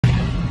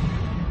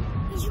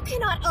You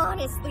cannot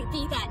honestly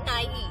be that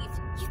naive.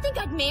 You think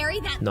I'd marry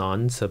that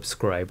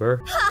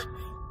non-subscriber? Ha!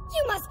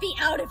 You must be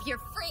out of your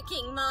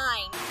freaking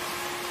mind.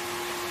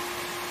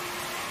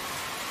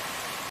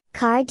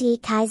 Card D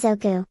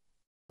Kaizoku.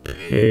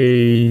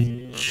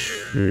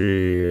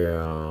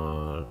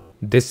 Patreon.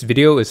 This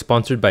video is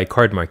sponsored by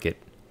Card Market,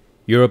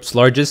 Europe's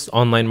largest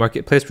online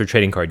marketplace for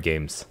trading card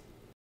games.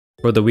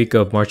 For the week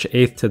of March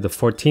 8th to the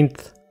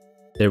 14th,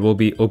 there will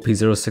be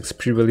OP06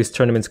 pre-release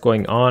tournaments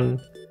going on.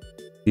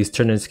 These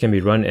tournaments can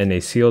be run in a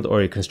sealed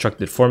or a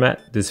constructed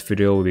format. This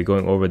video will be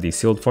going over the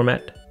sealed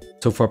format.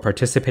 So for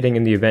participating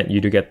in the event,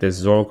 you do get this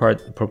Zoro card,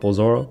 the purple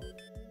Zoro.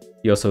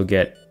 You also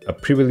get a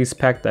pre-release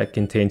pack that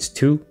contains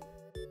 2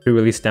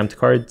 pre-release stamped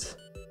cards.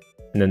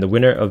 And then the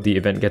winner of the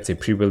event gets a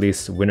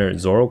pre-release winner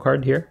Zoro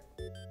card here.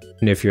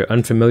 And if you're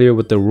unfamiliar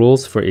with the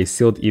rules for a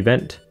sealed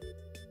event,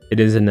 it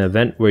is an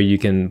event where you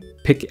can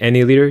pick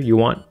any leader you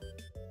want.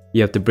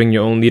 You have to bring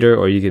your own leader,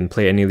 or you can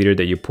play any leader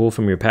that you pull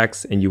from your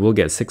packs, and you will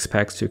get 6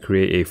 packs to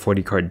create a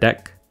 40 card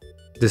deck.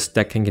 This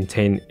deck can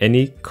contain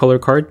any color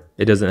card.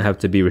 It doesn't have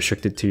to be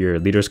restricted to your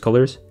leader's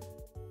colors.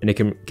 And it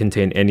can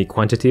contain any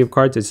quantity of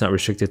cards. It's not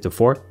restricted to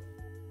 4.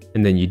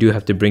 And then you do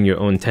have to bring your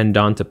own 10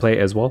 Don to play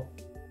as well.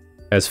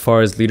 As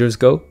far as leaders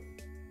go,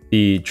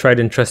 the tried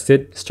and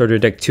trusted Starter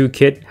Deck 2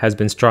 kit has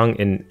been strong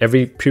in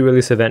every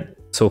pre-release event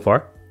so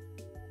far.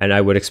 And I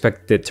would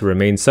expect it to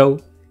remain so.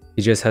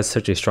 He just has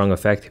such a strong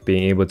effect,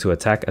 being able to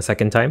attack a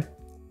second time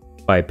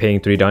by paying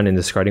 3 Don and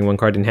discarding 1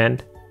 card in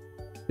hand.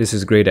 This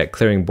is great at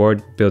clearing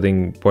board,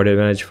 building board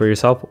advantage for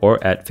yourself,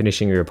 or at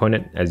finishing your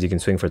opponent, as you can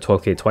swing for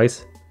 12k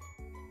twice.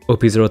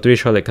 OP03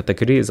 Charlotte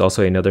Katakuri is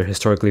also another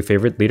historically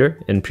favored leader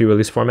in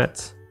pre-release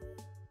formats.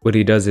 What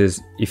he does is,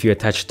 if you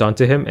attach Don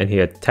to him and he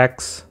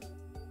attacks,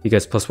 he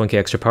gets plus 1k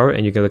extra power,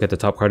 and you can look at the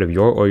top card of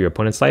your or your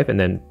opponent's life and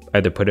then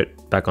either put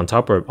it back on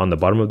top or on the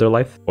bottom of their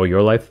life, or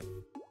your life.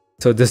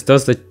 So this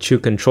does let you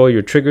control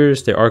your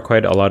triggers. There are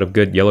quite a lot of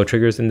good yellow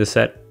triggers in this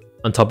set,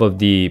 on top of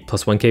the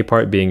plus 1k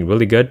part being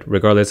really good,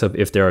 regardless of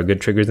if there are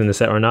good triggers in the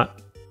set or not.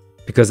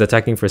 Because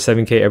attacking for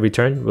 7k every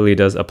turn really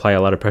does apply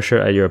a lot of pressure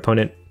at your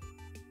opponent.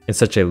 In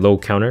such a low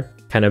counter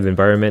kind of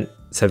environment,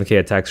 7k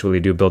attacks really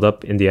do build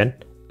up in the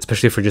end,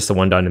 especially for just a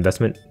 1 Don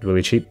investment,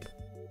 really cheap.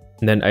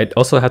 And then I'd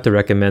also have to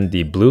recommend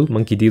the blue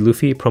Monkey D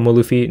Luffy, Promo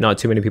Luffy. Not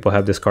too many people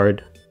have this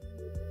card,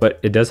 but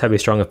it does have a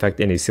strong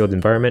effect in a sealed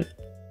environment.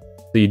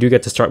 So you do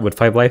get to start with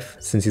 5 life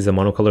since he's a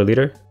monocolor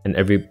leader and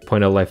every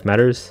point of life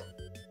matters.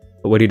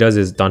 But what he does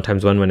is Don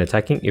times 1 when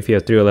attacking. If you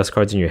have 3 or less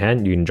cards in your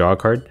hand, you can draw a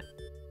card.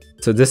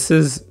 So this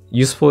is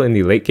useful in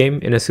the late game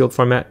in a sealed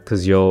format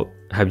because you'll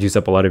have used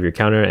up a lot of your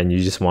counter and you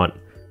just want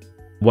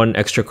 1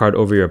 extra card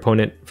over your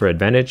opponent for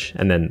advantage,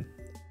 and then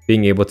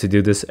being able to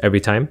do this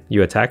every time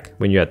you attack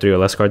when you have 3 or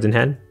less cards in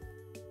hand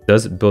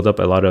does build up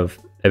a lot of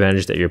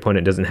advantage that your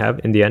opponent doesn't have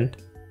in the end.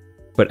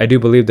 But I do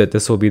believe that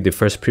this will be the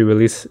first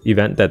pre-release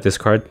event that this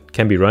card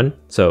can be run,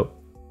 so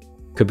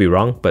could be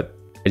wrong, but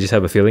I just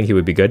have a feeling he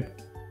would be good.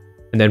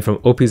 And then from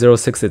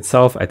OP06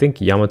 itself, I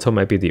think Yamato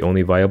might be the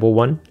only viable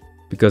one,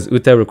 because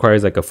Uta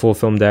requires like a full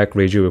film deck,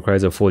 Reiju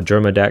requires a full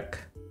Germa deck,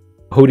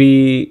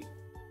 Hody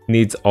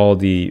needs all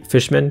the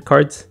Fishmen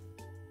cards,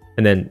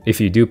 and then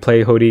if you do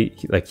play Hody,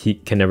 he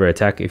can never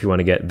attack if you want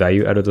to get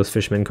value out of those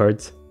Fishmen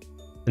cards.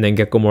 And then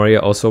Gecko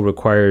Moria also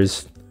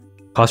requires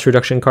cost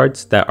reduction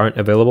cards that aren't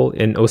available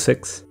in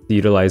 06 to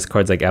utilize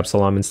cards like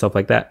Absalom and stuff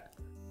like that.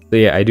 So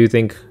yeah, I do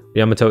think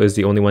Yamato is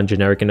the only one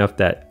generic enough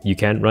that you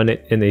can run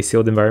it in a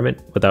sealed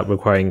environment without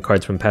requiring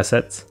cards from past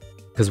sets.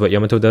 Because what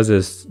Yamato does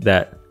is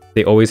that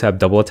they always have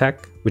double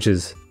attack, which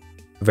is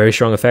a very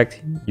strong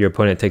effect. Your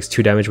opponent takes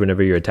 2 damage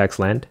whenever your attacks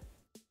land.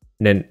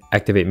 And then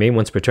activate main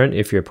once per turn.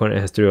 If your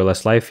opponent has 3 or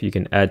less life, you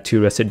can add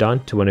 2 Rested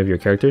Don to one of your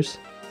characters.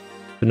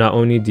 So not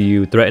only do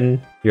you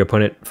threaten your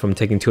opponent from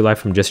taking 2 life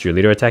from just your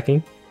leader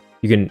attacking,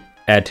 you can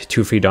add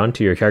 2 free Don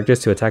to your characters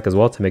to attack as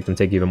well to make them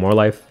take even more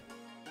life.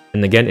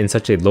 And again, in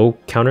such a low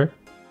counter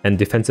and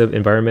defensive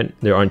environment,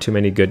 there aren't too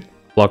many good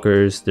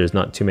blockers, there's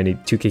not too many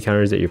 2k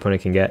counters that your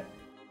opponent can get.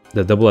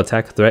 The double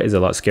attack threat is a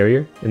lot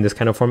scarier in this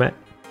kind of format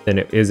than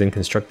it is in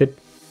Constructed.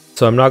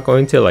 So I'm not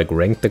going to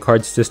rank the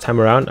cards this time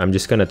around. I'm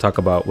just going to talk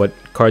about what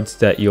cards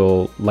that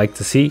you'll like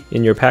to see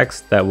in your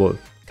packs that will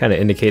kind of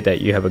indicate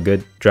that you have a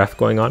good draft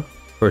going on.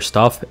 First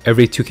off,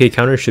 every 2k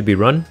counter should be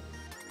run.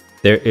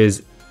 There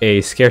is a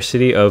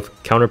scarcity of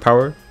counter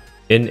power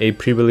in a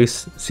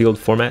pre-release sealed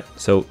format,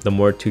 so the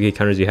more 2k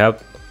counters you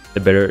have, the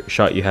better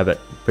shot you have at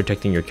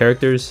protecting your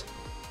characters.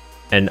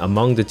 And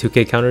among the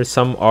 2k counters,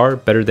 some are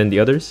better than the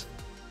others.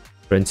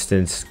 For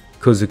instance,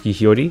 Kozuki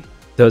Hiyori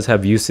does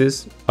have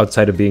uses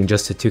outside of being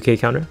just a 2k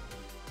counter.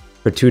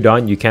 For 2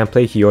 Don, you can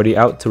play Hiyori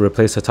out to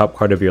replace the top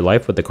card of your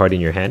life with the card in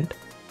your hand.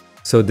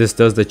 So this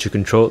does let you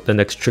control the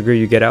next trigger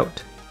you get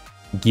out.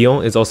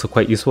 Gion is also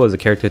quite useful as a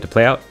character to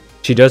play out.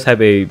 She does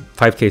have a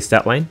 5k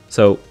stat line,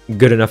 so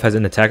good enough as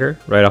an attacker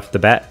right off the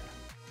bat.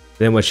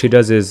 Then what she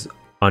does is,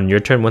 on your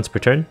turn once per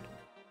turn,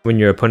 when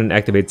your opponent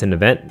activates an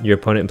event, your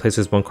opponent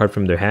places 1 card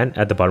from their hand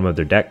at the bottom of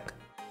their deck.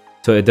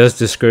 So it does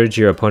discourage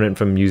your opponent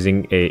from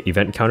using a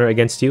event counter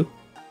against you.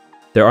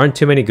 There aren't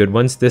too many good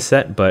ones this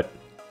set, but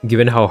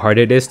Given how hard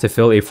it is to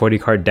fill a 40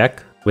 card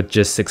deck with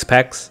just 6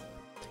 packs,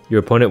 your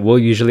opponent will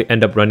usually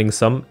end up running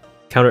some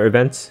counter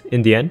events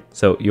in the end,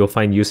 so you'll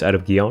find use out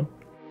of Gion.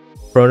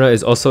 Corona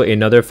is also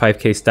another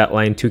 5k stat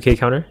line 2k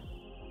counter.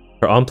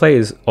 Her on play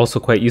is also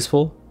quite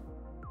useful,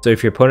 so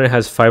if your opponent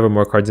has 5 or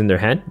more cards in their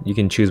hand, you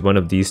can choose one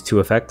of these 2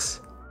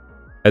 effects.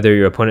 Either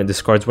your opponent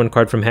discards 1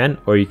 card from hand,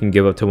 or you can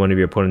give up to one of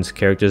your opponent's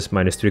characters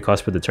 -3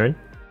 cost for the turn.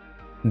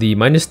 The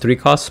 -3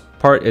 cost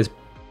part is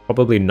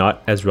probably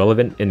not as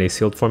relevant in a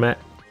sealed format,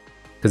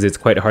 because it's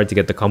quite hard to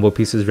get the combo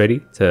pieces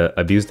ready to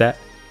abuse that.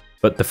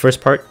 But the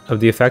first part of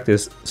the effect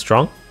is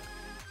strong.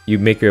 You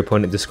make your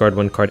opponent discard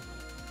 1 card.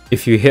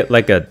 If you hit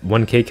like a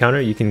 1k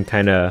counter, you can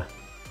kind of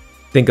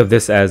think of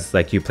this as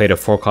like you played a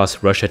 4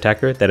 cost rush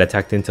attacker that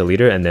attacked into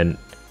leader and then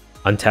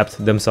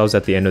untapped themselves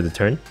at the end of the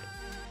turn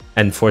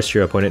and forced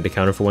your opponent to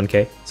counter for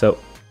 1k. So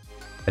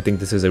I think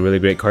this is a really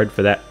great card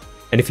for that.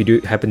 And if you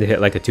do happen to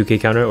hit like a 2k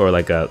counter or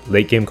like a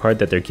late game card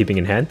that they're keeping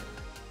in hand,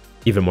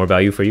 even more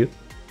value for you.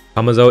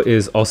 Kamazo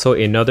is also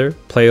another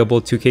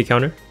playable 2k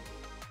counter.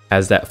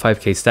 Has that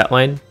 5k stat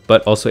line,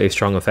 but also a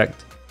strong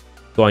effect.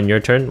 So on your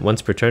turn,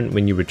 once per turn,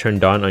 when you return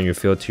Dawn on your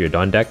field to your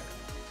Dawn deck,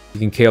 you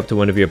can K up to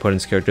one of your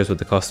opponent's characters with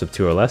the cost of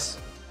 2 or less.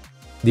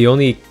 The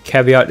only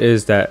caveat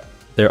is that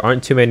there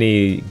aren't too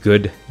many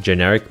good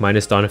generic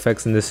minus Dawn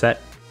effects in this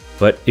set,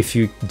 but if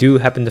you do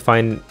happen to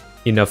find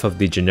enough of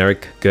the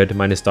generic good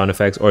minus Dawn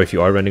effects, or if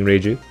you are running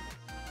Reiju,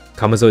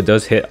 Kamazo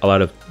does hit a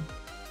lot of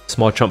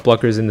small chump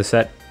blockers in the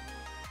set,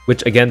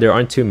 which again, there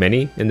aren't too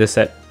many in this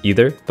set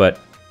either, but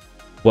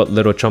what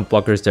little chump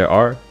blockers there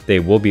are, they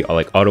will be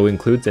like auto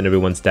includes in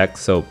everyone's deck,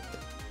 so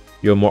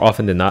you'll more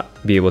often than not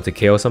be able to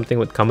KO something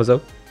with Kamazo.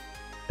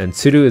 And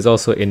Tsuru is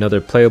also another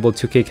playable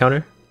 2k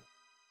counter.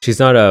 She's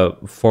not a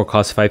 4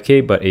 cost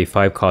 5k, but a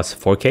 5 cost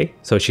 4k,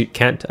 so she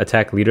can't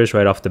attack leaders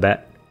right off the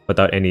bat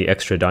without any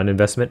extra Dawn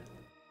investment.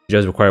 She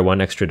does require 1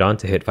 extra Dawn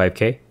to hit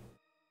 5k.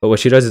 But what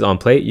she does is on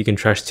play, you can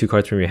trash 2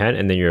 cards from your hand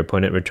and then your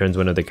opponent returns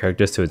one of the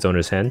characters to its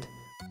owner's hand.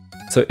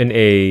 So in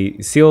a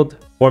sealed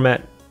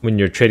format, when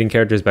you're trading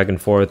characters back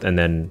and forth and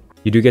then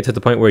you do get to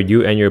the point where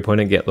you and your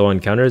opponent get low on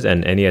counters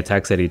and any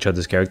attacks at each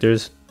other's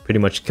characters pretty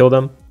much kill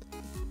them.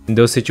 In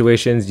those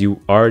situations,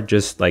 you are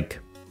just like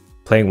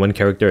playing 1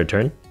 character a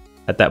turn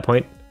at that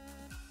point.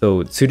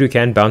 So Tsuru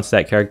can bounce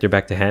that character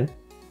back to hand.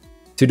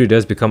 Tsuru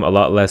does become a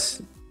lot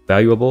less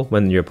valuable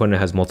when your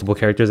opponent has multiple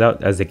characters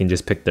out, as they can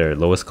just pick their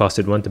lowest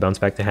costed one to bounce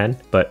back to hand.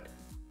 But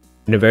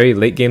in a very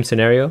late game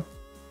scenario,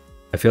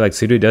 I feel like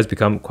Tsuru does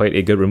become quite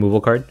a good removal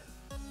card.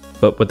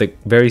 But with a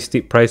very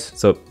steep price,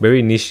 so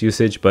very niche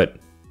usage, but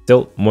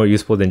still more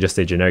useful than just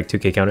a generic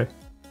 2k counter.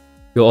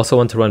 You'll also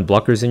want to run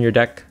blockers in your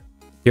deck.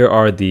 Here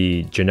are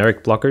the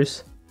generic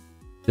blockers.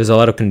 There's a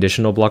lot of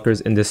conditional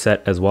blockers in this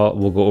set as well.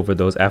 We'll go over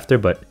those after,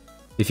 but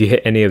if you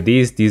hit any of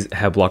these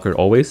have blocker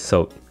always,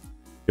 so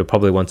you'll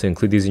probably want to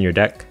include these in your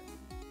deck.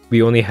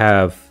 We only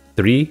have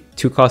 3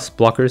 2-cost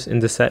blockers in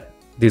this set.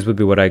 These would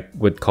be what I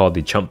would call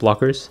the chump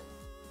blockers.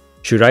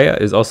 Shuraya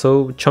is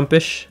also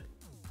chumpish.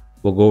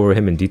 We'll go over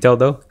him in detail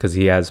though, because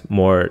he has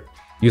more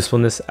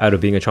usefulness out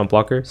of being a chump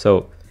blocker.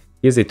 So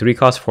he is a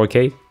 3-cost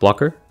 4k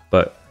blocker,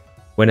 but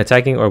when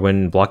attacking or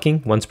when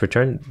blocking once per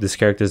turn, this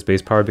character's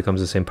base power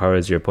becomes the same power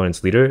as your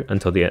opponent's leader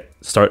until the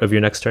start of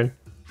your next turn.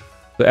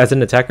 So as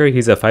an attacker,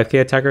 he's a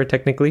 5k attacker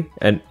technically,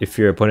 and if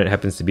your opponent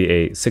happens to be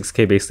a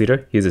 6k base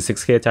leader, he's a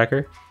 6k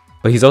attacker.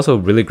 But he's also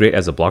really great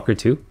as a blocker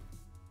too.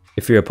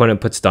 If your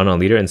opponent puts down on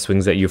leader and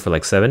swings at you for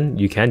like 7,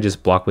 you can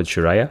just block with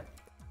Shuraya,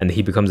 and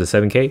he becomes a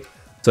 7k.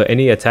 So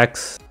any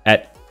attacks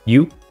at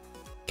you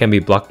can be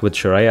blocked with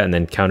Shuraya and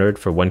then countered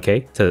for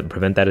 1k to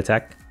prevent that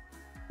attack.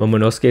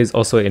 Momonosuke is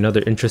also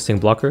another interesting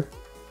blocker.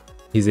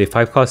 He's a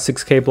 5-cost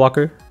 6k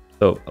blocker,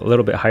 so a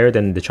little bit higher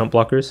than the chump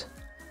blockers.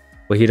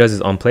 What he does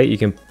is on play, you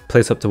can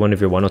place up to one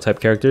of your Wano type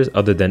characters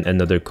other than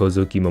another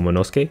Kozuki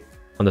Momonosuke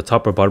on the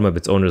top or bottom of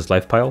its owner's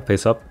life pile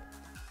face up.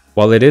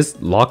 While it is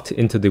locked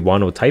into the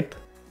Wano type,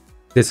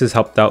 this is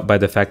helped out by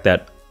the fact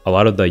that a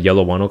lot of the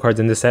yellow Wano cards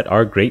in this set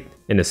are great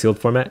in a sealed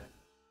format.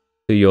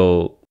 So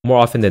you'll more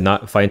often than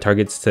not find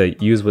targets to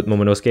use with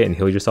Momonosuke and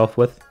heal yourself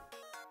with.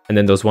 And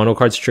then those Wano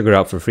cards trigger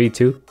out for free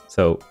too,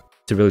 so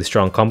it's a really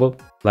strong combo.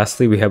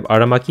 Lastly, we have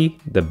Aramaki,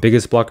 the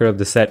biggest blocker of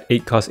the set,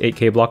 8-cost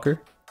 8k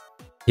blocker.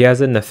 He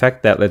has an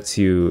effect that lets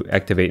you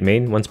activate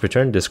main once per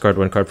turn, discard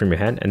 1 card from your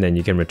hand, and then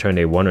you can return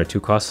a 1 or 2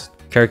 cost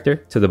character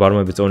to the bottom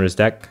of its owner's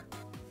deck.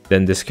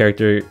 Then this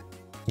character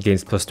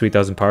gains plus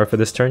 3000 power for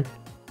this turn.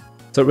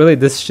 So really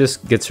this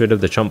just gets rid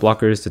of the chump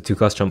blockers, the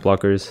 2-cost chump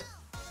blockers.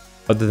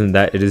 Other than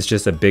that, it is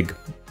just a big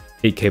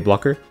 8k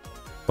blocker.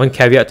 One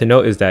caveat to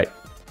note is that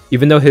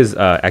even though his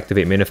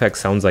activate main effect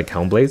sounds like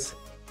Houndblaze,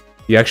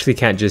 you actually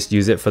can't just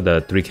use it for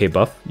the 3k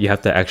buff. You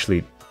have to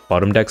actually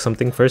bottom deck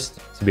something first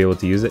to be able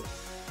to use it.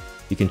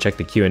 You can check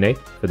the Q&A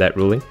for that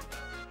ruling.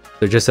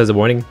 So just as a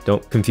warning,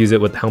 don't confuse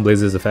it with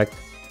Houndblaze's effect.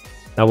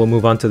 Now we'll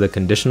move on to the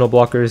conditional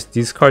blockers.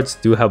 These cards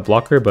do have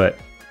blocker, but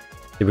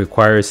it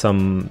requires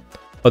some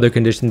other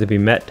condition to be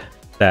met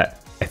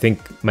that I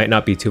think might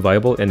not be too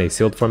viable in a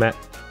sealed format.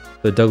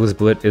 The Douglas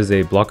Bullet is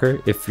a blocker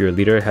if your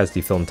leader has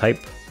the film type.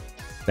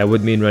 That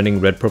would mean running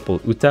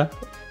red-purple Uta,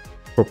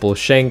 purple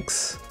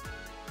Shanks,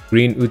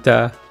 green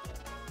Uta,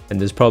 and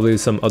there's probably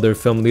some other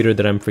film leader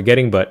that I'm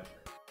forgetting, but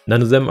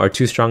none of them are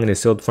too strong in a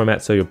sealed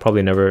format, so you'll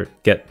probably never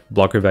get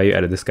blocker value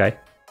out of this guy.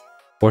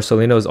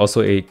 Borsalino is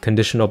also a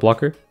conditional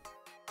blocker,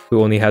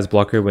 who only has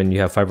blocker when you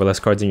have 5 or less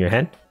cards in your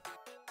hand.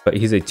 But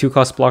he's a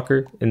 2-cost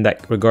blocker in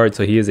that regard,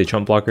 so he is a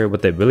chump blocker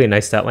with a really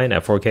nice stat line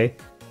at 4k.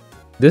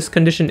 This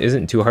condition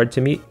isn't too hard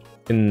to meet.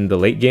 In the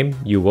late game,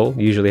 you will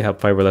usually have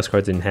 5 or less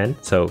cards in hand,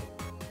 so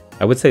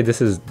I would say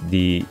this is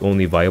the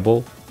only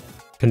viable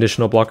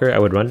conditional blocker I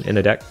would run in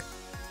a deck.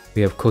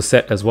 We have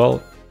Cosette as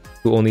well,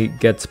 who only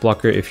gets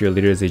blocker if your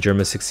leader is a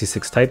Germa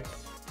 66 type,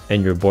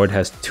 and your board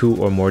has 2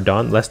 or more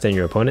Dawn less than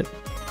your opponent.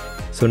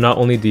 So not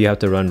only do you have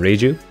to run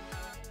Reiju,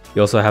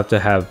 you also have to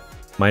have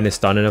minus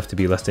Dawn enough to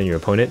be less than your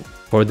opponent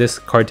for this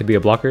card to be a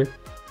blocker,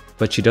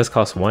 but she does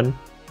cost 1.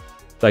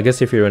 So I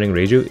guess if you're running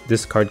Reiju,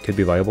 this card could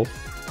be viable,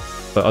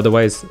 but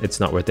otherwise it's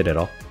not worth it at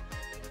all.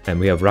 And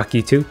we have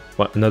Raki too,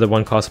 another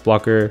 1-cost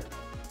blocker.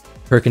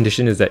 Her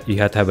condition is that you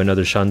have to have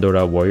another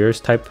Shandora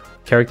Warriors type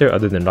character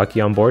other than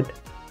Raki on board.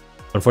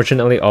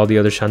 Unfortunately, all the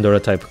other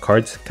Shandora type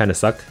cards kind of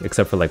suck,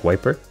 except for like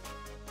Wiper,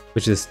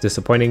 which is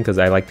disappointing because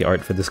I like the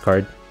art for this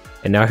card.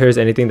 And now here's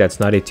anything that's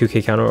not a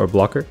 2k counter or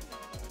blocker.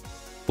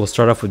 We'll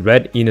start off with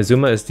red.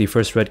 Inazuma is the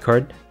first red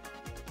card.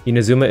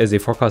 Inazuma is a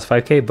 4-cost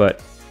 5k,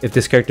 but if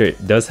this character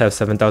does have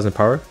 7000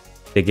 power,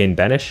 they gain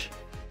Banish.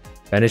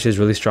 Banish is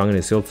really strong in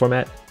a sealed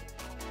format.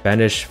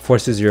 Banish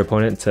forces your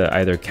opponent to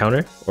either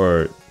counter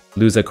or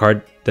lose a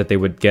card that they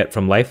would get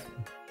from life,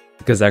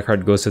 because that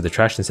card goes to the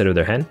trash instead of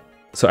their hand.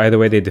 So either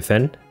way they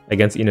defend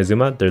against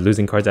Inazuma, they're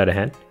losing cards out of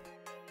hand.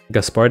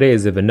 Gasparde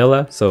is a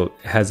vanilla, so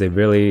it has a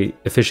really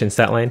efficient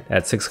stat line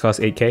at 6-cost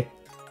 8k.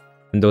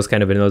 And those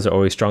kind of vanillas are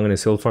always strong in a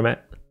sealed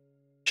format.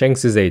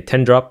 Shanks is a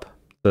 10 drop,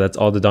 so that's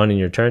all the Dawn in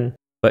your turn.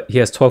 But he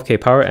has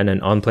 12k power and an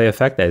on-play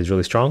effect that is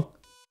really strong.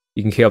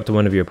 You can KO up to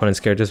one of your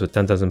opponent's characters with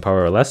 10,000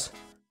 power or less.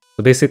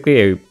 So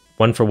basically a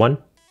 1-for-1.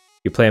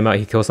 You play him out,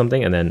 he kills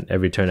something, and then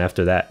every turn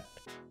after that,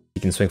 he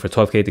can swing for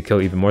 12k to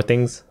kill even more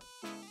things.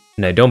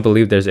 And I don't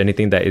believe there's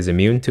anything that is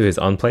immune to his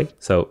on-play,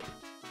 so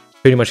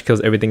pretty much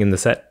kills everything in the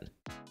set.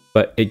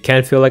 But it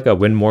can feel like a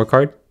win more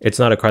card. It's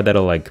not a card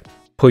that'll like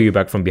pull you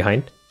back from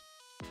behind.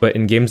 But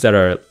in games that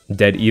are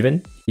dead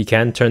even, he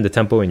can turn the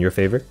tempo in your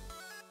favor.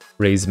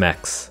 Raise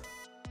Max.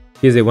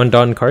 He is a 1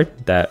 Dawn card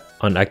that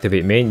on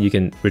activate main, you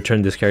can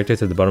return this character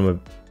to the bottom of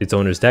its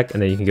owner's deck,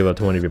 and then you can give up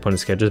to one of your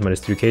opponent's characters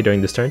minus 3k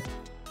during this turn.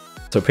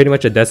 So pretty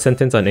much a death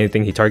sentence on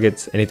anything he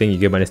targets, anything you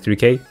give minus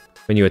 3k.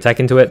 When you attack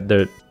into it,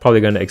 they're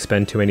probably going to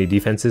expend too many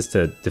defenses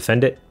to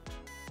defend it,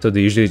 so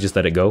they usually just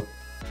let it go.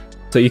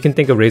 So you can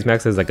think of Raise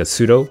Max as like a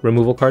pseudo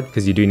removal card,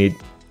 because you do need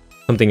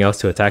something else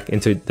to attack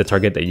into the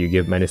target that you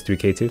give minus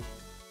 3k to.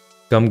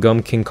 Gum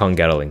Gum King Kong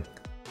Gatling.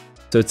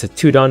 So it's a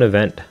 2 Dawn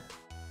event,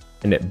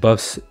 and it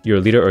buffs your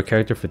leader or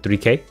character for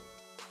 3k.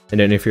 And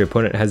then if your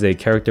opponent has a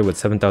character with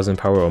 7000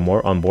 power or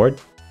more on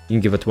board, you can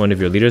give it to one of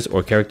your leaders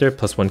or character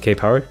plus 1k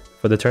power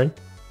for the turn.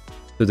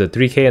 So the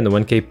 3k and the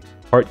 1k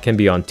part can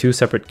be on 2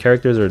 separate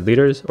characters or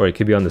leaders, or it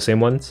could be on the same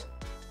ones.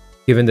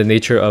 Given the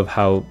nature of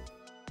how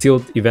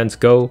sealed events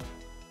go,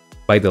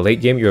 by the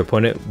late game, your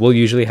opponent will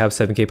usually have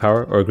 7k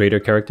power or greater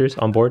characters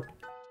on board.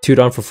 2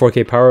 Dawn for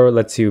 4k power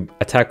lets you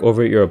attack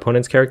over your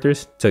opponent's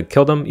characters to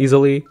kill them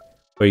easily,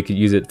 or you could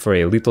use it for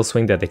a lethal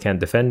swing that they can't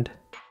defend.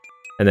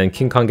 And then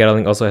King Kong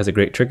Gatling also has a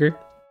great trigger.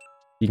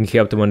 You can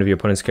KO up to one of your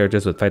opponent's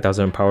characters with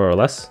 5000 power or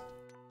less.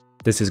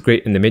 This is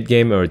great in the mid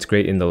game, or it's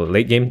great in the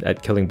late game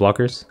at killing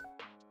blockers.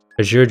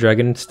 Azure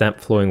Dragon Stamp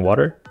Flowing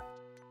Water.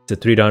 It's a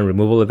 3 Dawn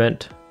removal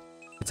event.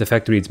 Its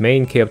effect reads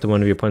main, KO up to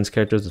one of your opponent's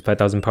characters with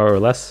 5000 power or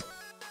less.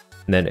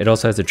 And then it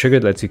also has a trigger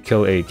that lets you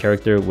kill a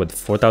character with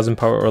 4000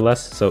 power or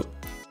less, so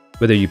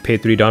whether you pay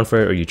 3 Dawn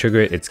for it or you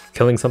trigger it, it's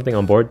killing something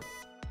on board.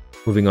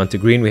 Moving on to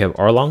green, we have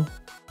Arlong.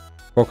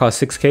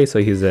 4-cost 6k, so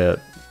he's a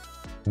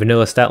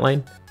vanilla stat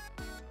line.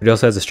 It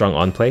also has a strong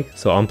on-play,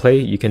 so on play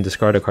you can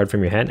discard a card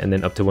from your hand, and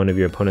then up to one of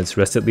your opponent's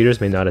rested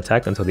leaders may not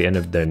attack until the end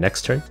of their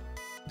next turn.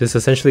 This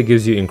essentially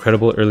gives you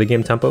incredible early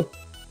game tempo,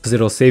 because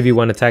it'll save you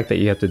one attack that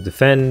you have to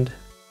defend,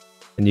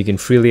 and you can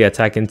freely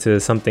attack into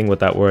something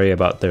without worry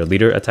about their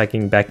leader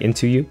attacking back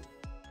into you.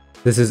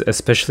 This is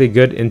especially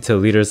good into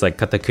leaders like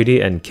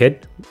Katakuri and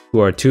Kid, who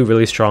are 2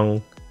 really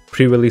strong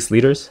pre-release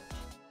leaders,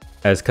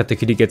 as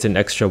Katakuri gets an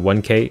extra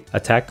 1k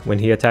attack when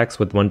he attacks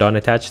with 1 Dawn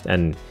attached,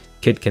 and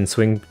Kid can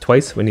swing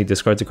twice when he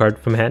discards a card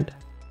from hand.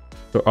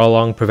 So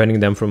Arlong preventing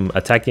them from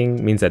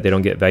attacking means that they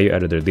don't get value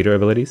out of their leader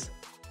abilities.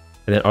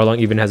 And then Arlong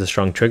even has a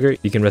strong trigger.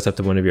 You can rest up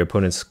to one of your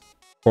opponent's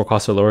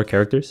 4-cost or lower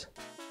characters.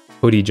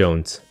 Cody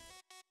Jones.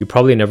 You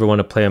probably never want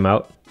to play him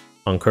out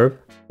on curve.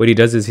 What he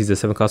does is he's a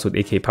 7-cost with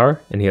 8k power,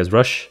 and he has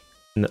rush.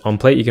 And on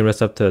play, you can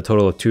rest up to a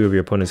total of 2 of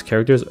your opponent's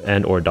characters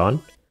and or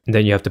Dawn. And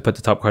then you have to put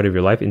the top card of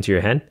your life into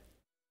your hand.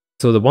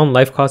 So the 1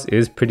 life cost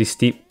is pretty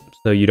steep,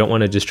 so you don't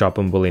want to just drop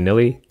him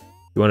willy-nilly.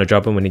 You want to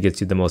drop him when he gets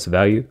you the most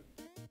value.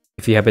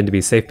 If you happen to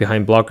be safe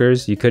behind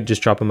blockers, you could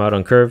just drop him out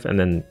on curve and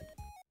then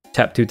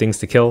tap 2 things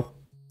to kill.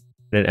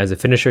 And then as a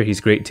finisher, he's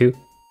great too.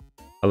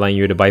 allowing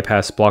you to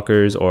bypass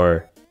blockers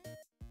or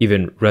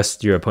even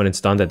rest your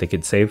opponent's Dawn that they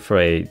could save for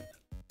a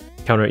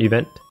counter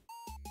event.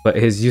 But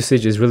his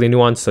usage is really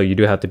nuanced, so you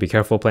do have to be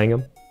careful playing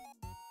him.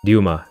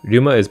 Ryuma.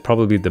 Ryuma is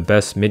probably the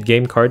best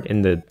mid-game card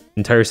in the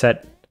entire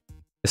set,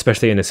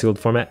 especially in a sealed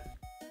format.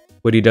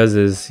 What he does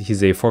is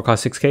he's a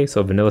 4-cost 6k,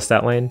 so vanilla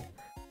stat line.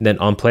 Then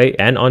on play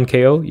and on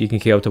KO, you can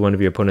KO up to one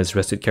of your opponent's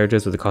rested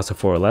characters with a cost of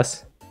 4 or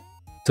less.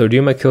 So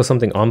Ryuma kills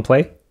something on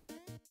play,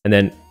 and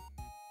then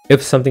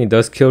if something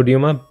does kill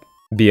Ryuma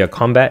via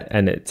combat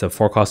and it's a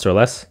 4 cost or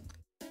less,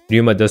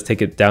 Ryuma does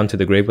take it down to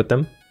the grave with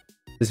them.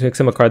 This makes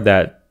him a card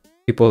that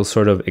people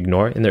sort of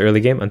ignore in the early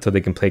game until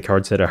they can play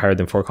cards that are higher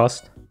than 4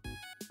 cost.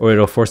 Or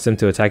it'll force them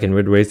to attack in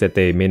weird ways that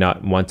they may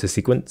not want to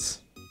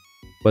sequence.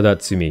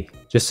 Wadatsumi.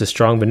 Just a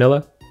strong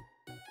vanilla.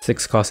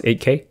 6 cost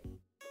 8k.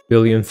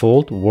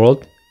 Billion-fold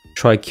world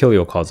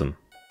Trichiliocosm.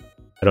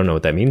 I don't know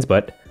what that means,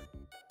 but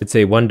it's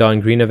a 1 Dawn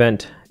green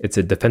event. It's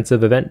a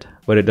defensive event.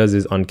 What it does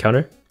is on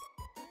counter,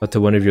 up to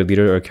one of your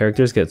leader or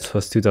characters gets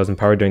plus 2000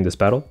 power during this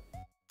battle.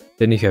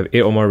 Then if you have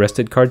 8 or more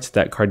rested cards,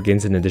 that card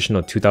gains an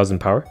additional 2000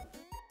 power.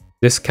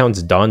 This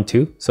counts Dawn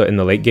too, so in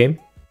the late game,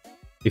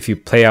 if you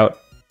play out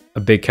a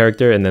big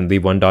character and then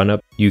leave 1 Dawn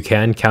up, you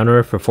can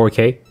counter for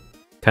 4k,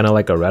 kind of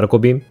like a Radical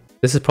Beam.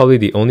 This is probably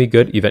the only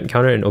good event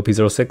counter in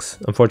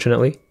OP06,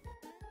 unfortunately.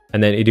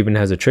 And then it even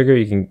has a trigger.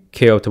 You can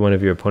KO up to one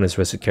of your opponent's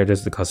rested characters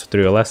at the cost of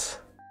 3 or less.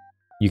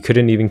 You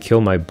couldn't even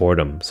kill my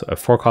Boredom. So a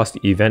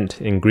 4-cost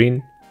event in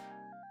green.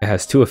 It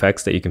has 2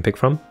 effects that you can pick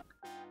from.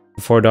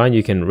 Before Dawn,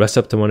 you can rest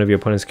up to one of your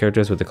opponent's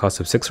characters with the cost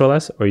of 6 or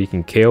less, or you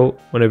can KO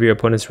one of your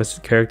opponent's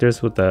rested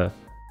characters with the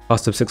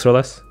cost of 6 or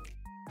less.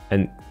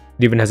 And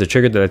it even has a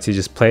trigger that lets you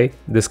just play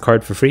this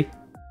card for free.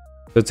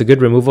 So it's a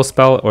good removal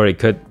spell, or it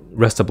could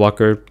rest a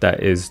blocker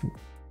that is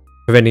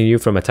preventing you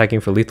from attacking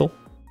for lethal.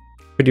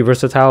 Pretty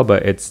versatile,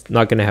 but it's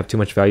not going to have too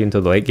much value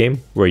until the late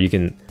game, where you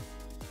can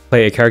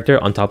play a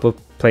character on top of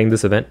playing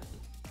this event.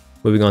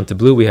 Moving on to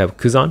blue, we have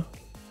Kuzan.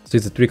 So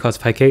he's a 3-cost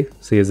 5k,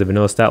 so he has a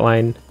vanilla stat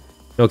line.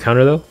 No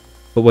counter though.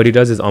 But what he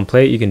does is on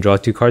play, you can draw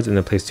 2 cards and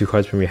then place 2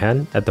 cards from your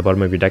hand at the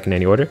bottom of your deck in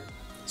any order.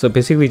 So it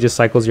basically just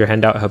cycles your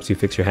hand out, helps you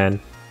fix your hand,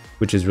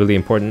 which is really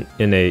important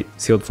in a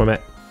sealed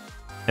format.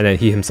 And then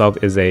he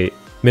himself is a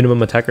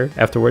minimum attacker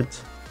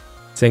afterwards.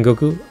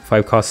 Sengoku,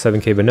 5-cost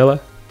 7k vanilla.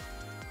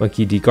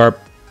 Monkey D. Garp,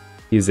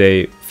 he's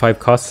a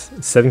 5-cost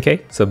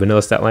 7k, so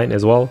vanilla stat line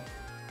as well.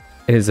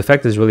 And his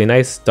effect is really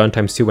nice, Dawn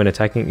times 2 when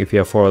attacking. If you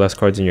have 4 or less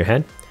cards in your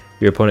hand,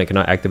 your opponent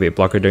cannot activate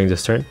blocker during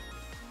this turn,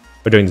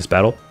 or during this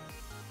battle.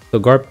 So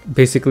Garp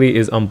basically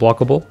is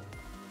unblockable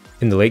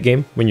in the late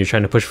game when you're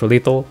trying to push for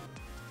lethal.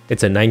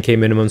 It's a 9k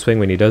minimum swing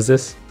when he does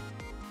this.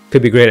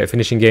 Could be great at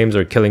finishing games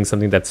or killing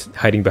something that's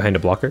hiding behind a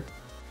blocker.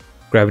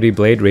 Gravity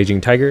Blade, Raging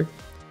Tiger.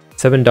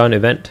 7 Dawn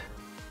event.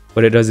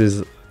 What it does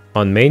is,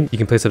 on main, you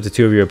can place up to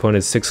 2 of your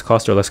opponent's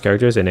 6-cost or less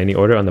characters in any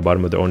order on the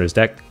bottom of the owner's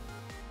deck.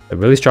 A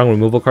really strong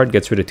removal card,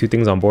 gets rid of 2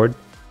 things on board.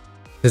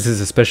 This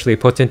is especially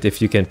potent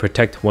if you can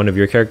protect one of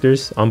your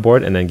characters on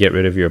board and then get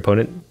rid of your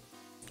opponent,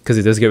 because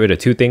it does get rid of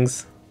 2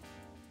 things.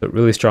 So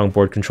really strong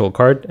board control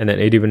card, and then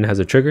it even has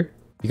a trigger.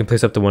 You can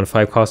place up to 1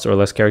 5-cost or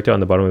less character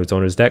on the bottom of its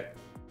owner's deck.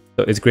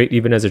 So it's great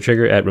even as a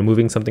trigger at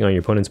removing something on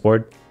your opponent's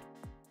board.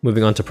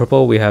 Moving on to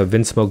purple, we have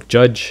Vinsmoke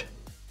Judge,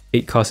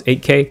 8-cost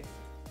 8k.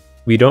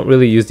 We don't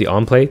really use the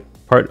on-play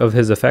part of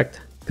his effect,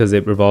 because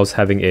it revolves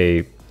having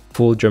a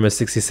full Germa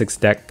 66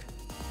 deck,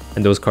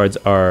 and those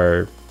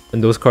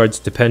cards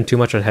depend too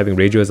much on having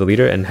Reiju as a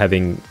leader and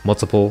having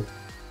multiple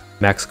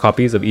max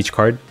copies of each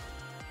card.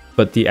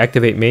 But the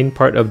activate main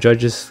part of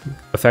Judge's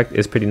effect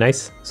is pretty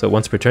nice. So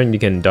once per turn, you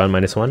can Dawn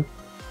 -1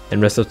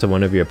 and rest up to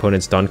one of your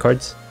opponent's Dawn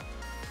cards.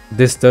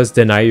 This does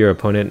deny your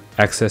opponent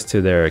access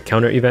to their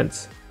counter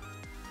events,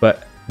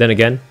 but then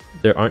again,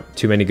 there aren't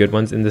too many good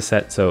ones in this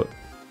set, so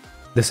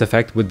this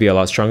effect would be a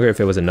lot stronger if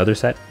it was another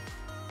set.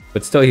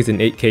 But still, he's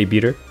an 8k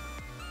beater.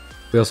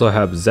 We also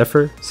have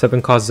Zephyr,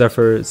 7-cost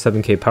Zephyr,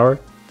 7k power.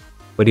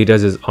 What he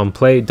does is on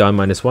play, Dawn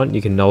 -1,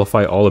 you can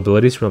nullify all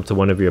abilities from up to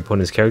one of your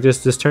opponent's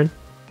characters this turn.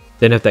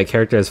 Then if that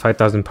character has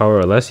 5000 power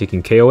or less, you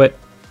can KO it.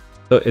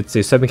 So it's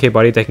a 7k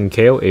body that can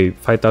KO a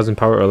 5000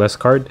 power or less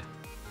card.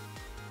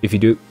 If you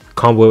do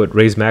combo it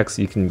raise max,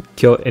 you can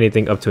kill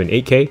anything up to an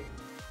 8k.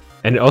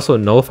 And it also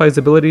nullifies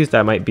abilities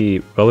that might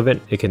be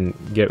relevant. It can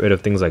get rid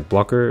of things like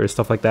blocker or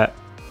stuff like that.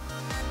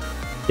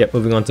 Yep,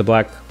 moving on to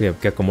black, we have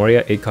Gecko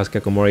Moria, 8-cost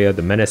Gecko Moria,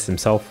 the menace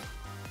himself.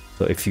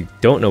 So if you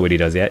don't know what he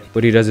does yet,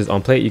 what he does is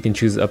on play, you can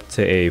choose up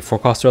to a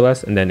 4-cost or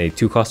less and then a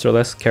 2-cost or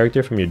less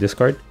character from your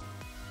discard.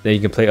 Then you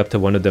can play up to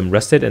one of them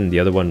rested and the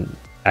other one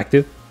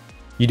active.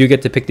 You do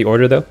get to pick the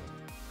order though.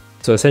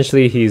 So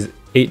essentially he's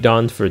 8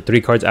 Dawned for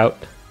 3 cards out.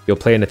 You'll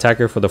play an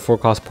attacker for the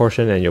 4-cost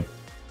portion and you'll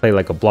play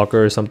like a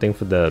blocker or something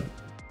for the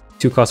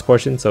 2-cost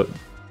portion. So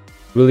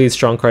really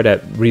strong card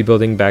at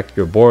rebuilding back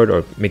your board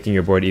or making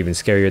your board even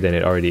scarier than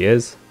it already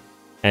is.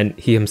 And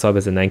he himself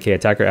is a 9k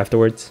attacker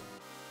afterwards.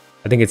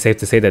 I think it's safe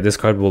to say that this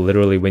card will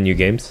literally win you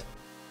games.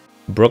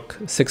 Brook,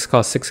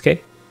 6-cost 6k.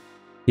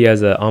 He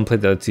has an on-play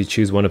that lets you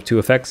choose one of 2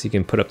 effects. You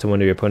can put up to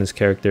one of your opponent's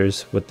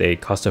characters with a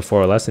cost of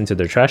 4 or less into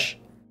their trash.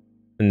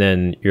 And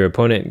then your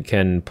opponent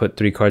can put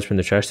 3 cards from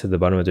the trash to the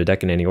bottom of their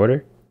deck in any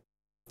order.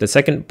 The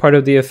second part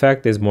of the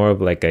effect is more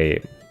of like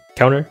a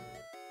counter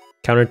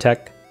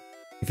tech.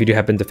 If you do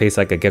happen to face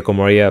like a Gecko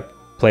Moria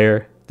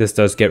player, this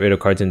does get rid of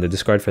cards in the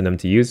discard for them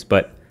to use,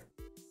 but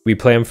we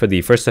play them for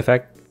the first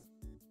effect.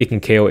 It can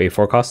KO a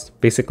 4 cost,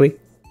 basically.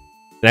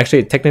 And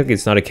actually, technically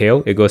it's not a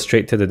KO, it goes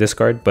straight to the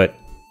discard, but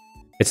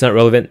it's not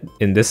relevant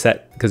in this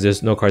set because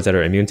there's no cards that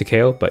are immune to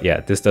KO, but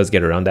yeah, this does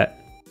get around that,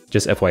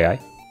 just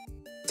FYI.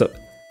 So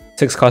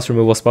 6 cost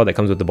removal spell that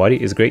comes with the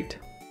body is great.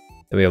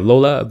 Then we have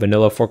Lola, a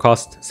vanilla 4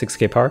 cost,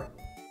 6k power.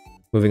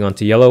 Moving on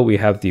to yellow, we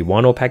have the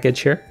Wano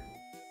package here.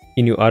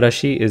 Inu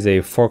Arashi is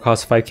a 4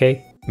 cost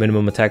 5k,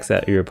 minimum attacks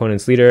at your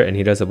opponent's leader, and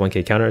he does have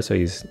 1k counter, so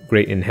he's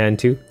great in hand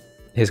too.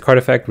 His card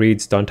effect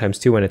reads Dawn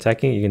 ×2 when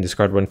attacking. You can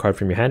discard 1 card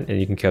from your hand, and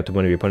you can kill up to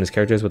one of your opponent's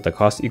characters with the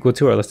cost equal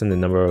to or less than the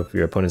number of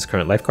your opponent's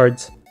current life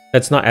cards.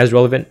 That's not as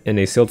relevant in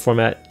a sealed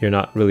format. You're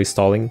not really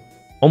stalling.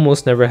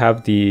 Almost never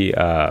have the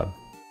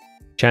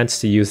chance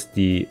to use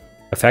the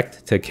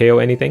effect to KO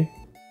anything,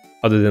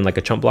 other than like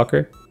a chump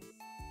blocker.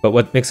 But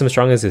what makes him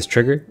strong is his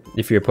trigger.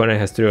 If your opponent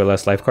has 3 or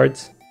less life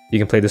cards, you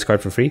can play this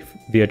card for free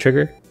via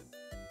trigger.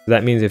 So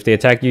that means if they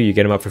attack you, you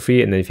get them up for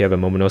free, and then if you have a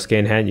Momonosuke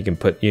in hand, you can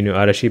put Inu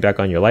Arashi back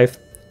on your life,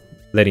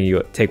 letting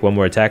you take 1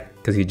 more attack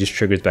because he just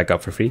triggers back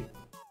up for free.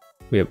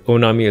 We have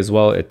Onami as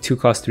well at 2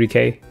 cost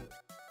 3k,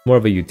 more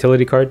of a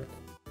utility card.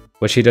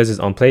 What she does is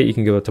on play, you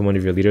can give it to one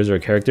of your leaders or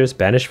characters,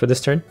 banish for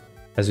this turn.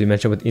 As we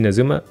mentioned with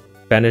Inazuma,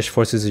 banish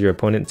forces your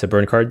opponent to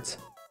burn cards.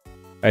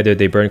 Either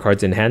they burn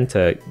cards in hand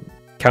to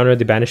counter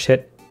the banish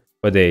hit,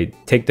 or they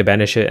take the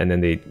banish hit and then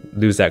they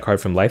lose that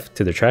card from life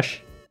to the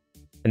trash.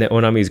 And then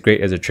Onami is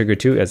great as a trigger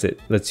too, as it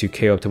lets you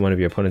KO up to one of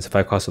your opponent's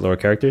 5 cost or lower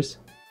characters.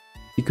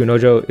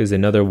 Ikunojo is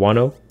another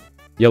Wano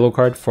yellow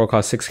card, 4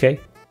 cost 6k.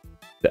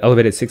 The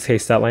elevated 6k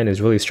stat line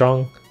is really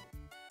strong.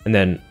 And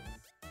then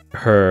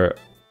her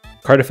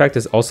card effect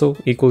is also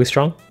equally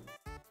strong.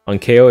 On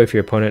KO, if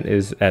your opponent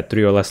is at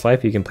 3 or less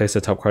life, you can place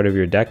the top card of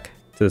your deck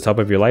to the top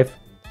of your life,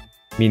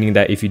 meaning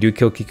that if you do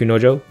kill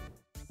Kikunojo,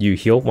 you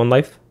heal 1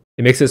 life.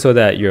 It makes it so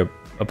that your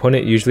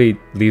opponent usually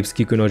leaves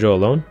Kikunojo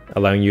alone,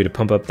 allowing you to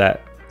pump up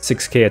that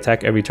 6k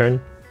attack every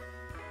turn.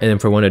 And then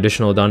for 1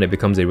 additional Dawn, it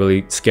becomes a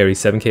really scary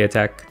 7k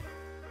attack.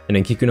 And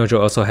then Kikunojo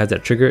also has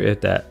that trigger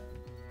if that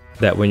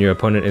when your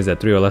opponent is at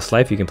 3 or less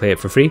life, you can play it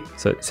for free,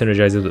 so it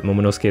synergizes with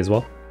Momonosuke as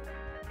well.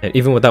 And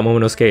even without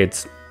Momonosuke,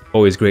 it's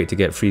always great to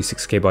get free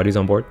 6k bodies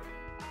on board.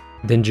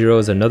 Denjiro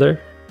is another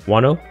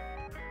Wano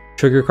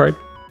trigger card.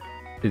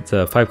 It's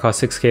a 5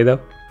 cost 6k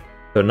though,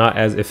 so not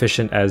as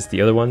efficient as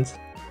the other ones.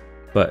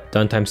 But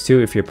Dawn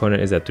 ×2, if your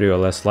opponent is at 3 or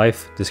less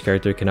life, this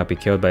character cannot be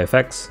killed by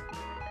effects.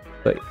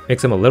 But it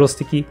makes him a little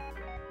sticky.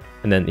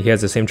 And then he has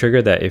the same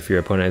trigger that if your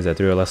opponent is at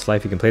 3 or less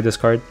life, you can play this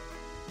card.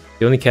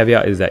 The only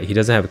caveat is that he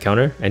doesn't have a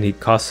counter, and he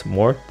costs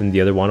more than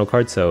the other Wano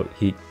cards, so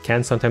he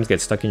can sometimes get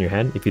stuck in your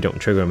hand if you don't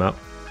trigger him out.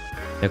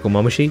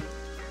 Nekomamushi,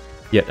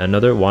 yet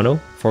another Wano,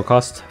 4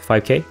 cost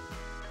 5k,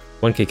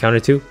 1k counter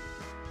 2,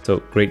 so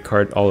great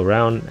card all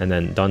around. And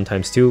then Dawn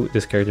 ×2,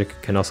 this character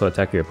can also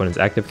attack your opponent's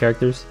active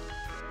characters.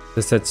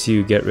 This lets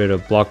you get rid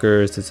of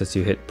blockers, this lets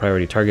you hit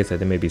priority targets that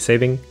they may be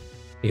saving.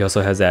 He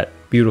also has that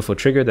beautiful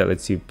trigger that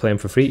lets you play him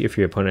for free if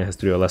your opponent has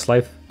 3 or less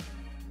life.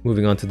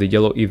 Moving on to the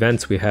yellow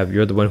events, we have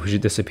You're the One Who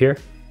Should Disappear.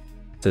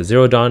 It's a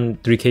 0 Dawn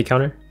 3k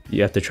counter.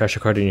 You have to trash a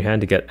card in your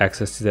hand to get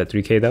access to that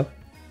 3k though.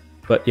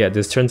 But yeah,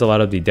 this turns a lot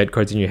of the dead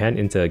cards in your hand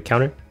into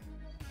counter.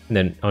 And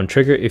then on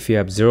trigger, if you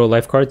have 0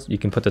 life cards, you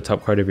can put the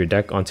top card of your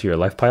deck onto your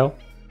life pile,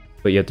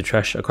 but you have to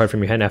trash a card from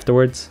your hand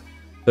afterwards.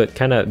 So it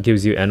kind of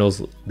gives you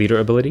Annel's leader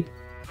ability,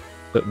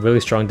 but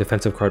really strong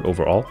defensive card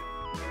overall.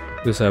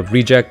 We also have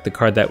Reject, the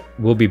card that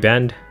will be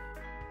banned.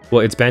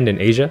 Well, it's banned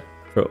in Asia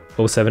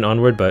for 07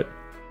 onward, but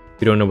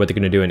we don't know what they're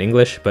going to do in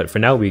English. But for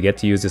now, we get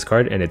to use this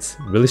card, and it's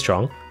really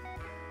strong.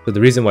 So the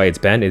reason why it's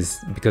banned is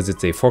because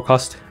it's a 4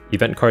 cost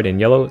event card in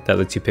yellow that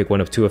lets you pick 1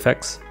 of 2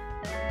 effects.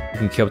 You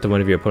can kill up to one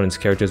of your opponent's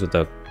characters with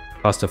a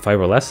cost of 5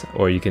 or less,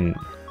 or you can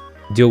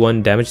deal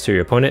 1 damage to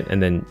your opponent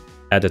and then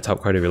add the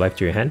top card of your life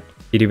to your hand.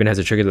 It even has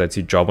a trigger that lets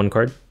you draw 1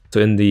 card.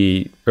 So in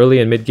the early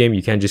and mid game,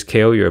 you can just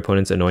KO your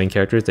opponent's annoying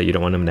characters that you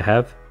don't want them to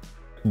have.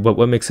 But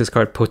what makes this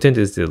card potent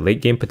is the late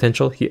game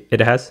potential it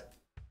has.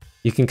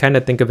 You can kind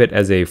of think of it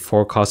as a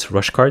 4 cost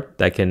rush card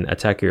that can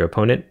attack your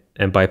opponent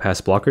and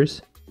bypass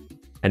blockers.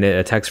 And it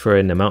attacks for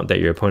an amount that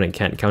your opponent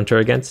can't counter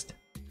against,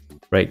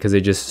 right? Because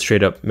it just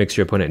straight up makes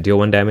your opponent deal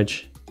 1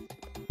 damage.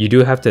 You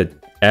do have to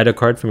add a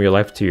card from your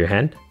life to your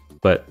hand,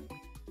 but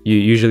you're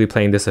usually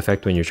playing this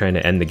effect when you're trying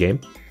to end the game.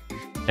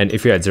 And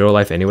if you're at 0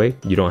 life anyway,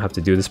 you don't have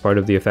to do this part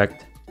of the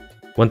effect.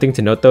 One thing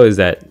to note though is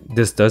that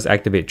this does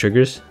activate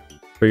triggers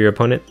for your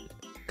opponent,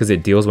 because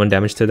it deals 1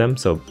 damage to them,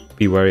 so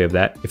be wary of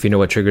that if you know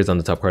what triggers on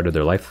the top card of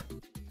their life.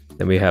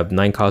 Then we have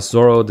 9 cost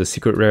Zoro, the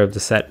secret rare of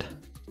the set.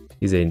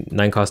 He's a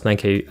 9 cost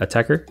 9k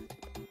attacker.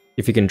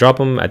 If you can drop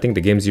him, I think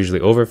the game's usually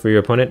over for your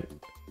opponent,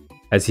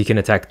 as he can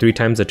attack 3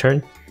 times a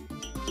turn.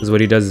 Because what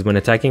he does is when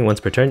attacking once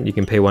per turn, you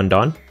can pay 1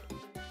 Dawn,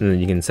 and then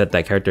you can set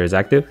that character as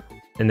active.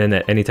 and then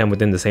at any time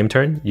within the same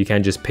turn, you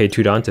can just pay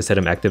 2 Dawn to set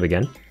him active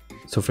again.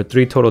 So for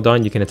 3 total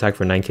Dawn, you can attack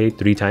for 9k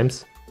 3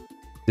 times.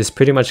 This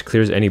pretty much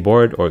clears any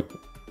board or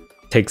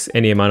takes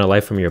any amount of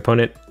life from your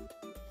opponent.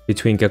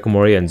 Between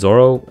Gekomori and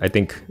Zoro, I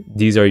think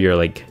these are your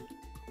like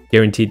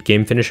guaranteed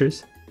game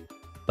finishers.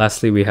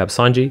 Lastly, we have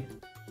Sanji,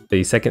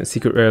 the second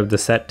secret rare of the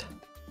set.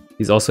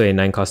 He's also a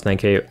 9 cost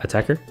 9k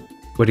attacker.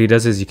 What he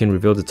does is you can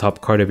reveal the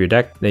top card of your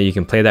deck, then you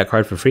can play that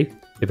card for free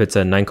if it's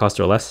a 9 cost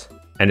or less,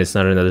 and it's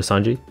not another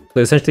Sanji.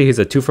 So essentially he's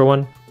a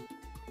 2-for-1.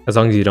 As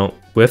long as you don't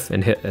whiff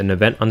and hit an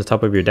event on the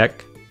top of your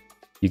deck,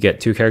 you get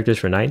 2 characters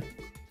for 9.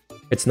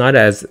 It's not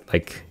as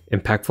like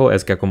impactful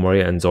as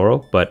Gekomori and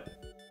Zoro, but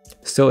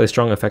still a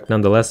strong effect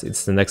nonetheless.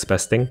 It's the next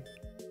best thing.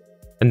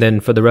 And then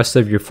for the rest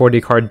of your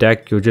 40 card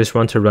deck, you'll just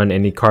want to run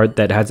any card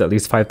that has at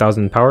least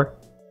 5,000 power.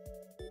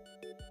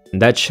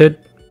 And that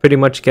should pretty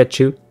much get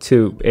you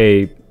to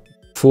a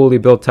fully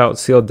built out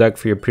sealed deck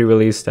for your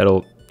pre-release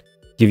that'll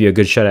give you a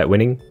good shot at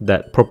winning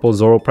that purple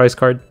Zoro prize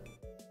card.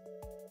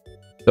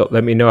 So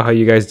let me know how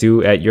you guys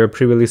do at your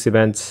pre-release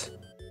events.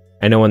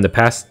 I know in the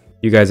past,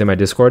 you guys in my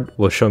Discord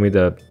will show me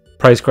the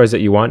prize cards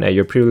that you want at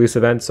your pre-release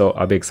event, so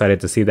I'll be excited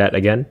to see that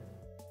again.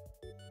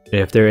 And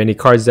if there are any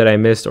cards that I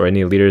missed or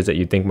any leaders that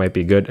you think might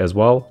be good as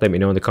well, let me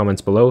know in the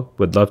comments below.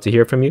 Would love to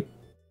hear from you.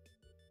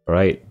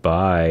 Alright,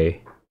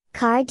 bye.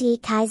 Card D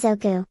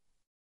Kaizoku.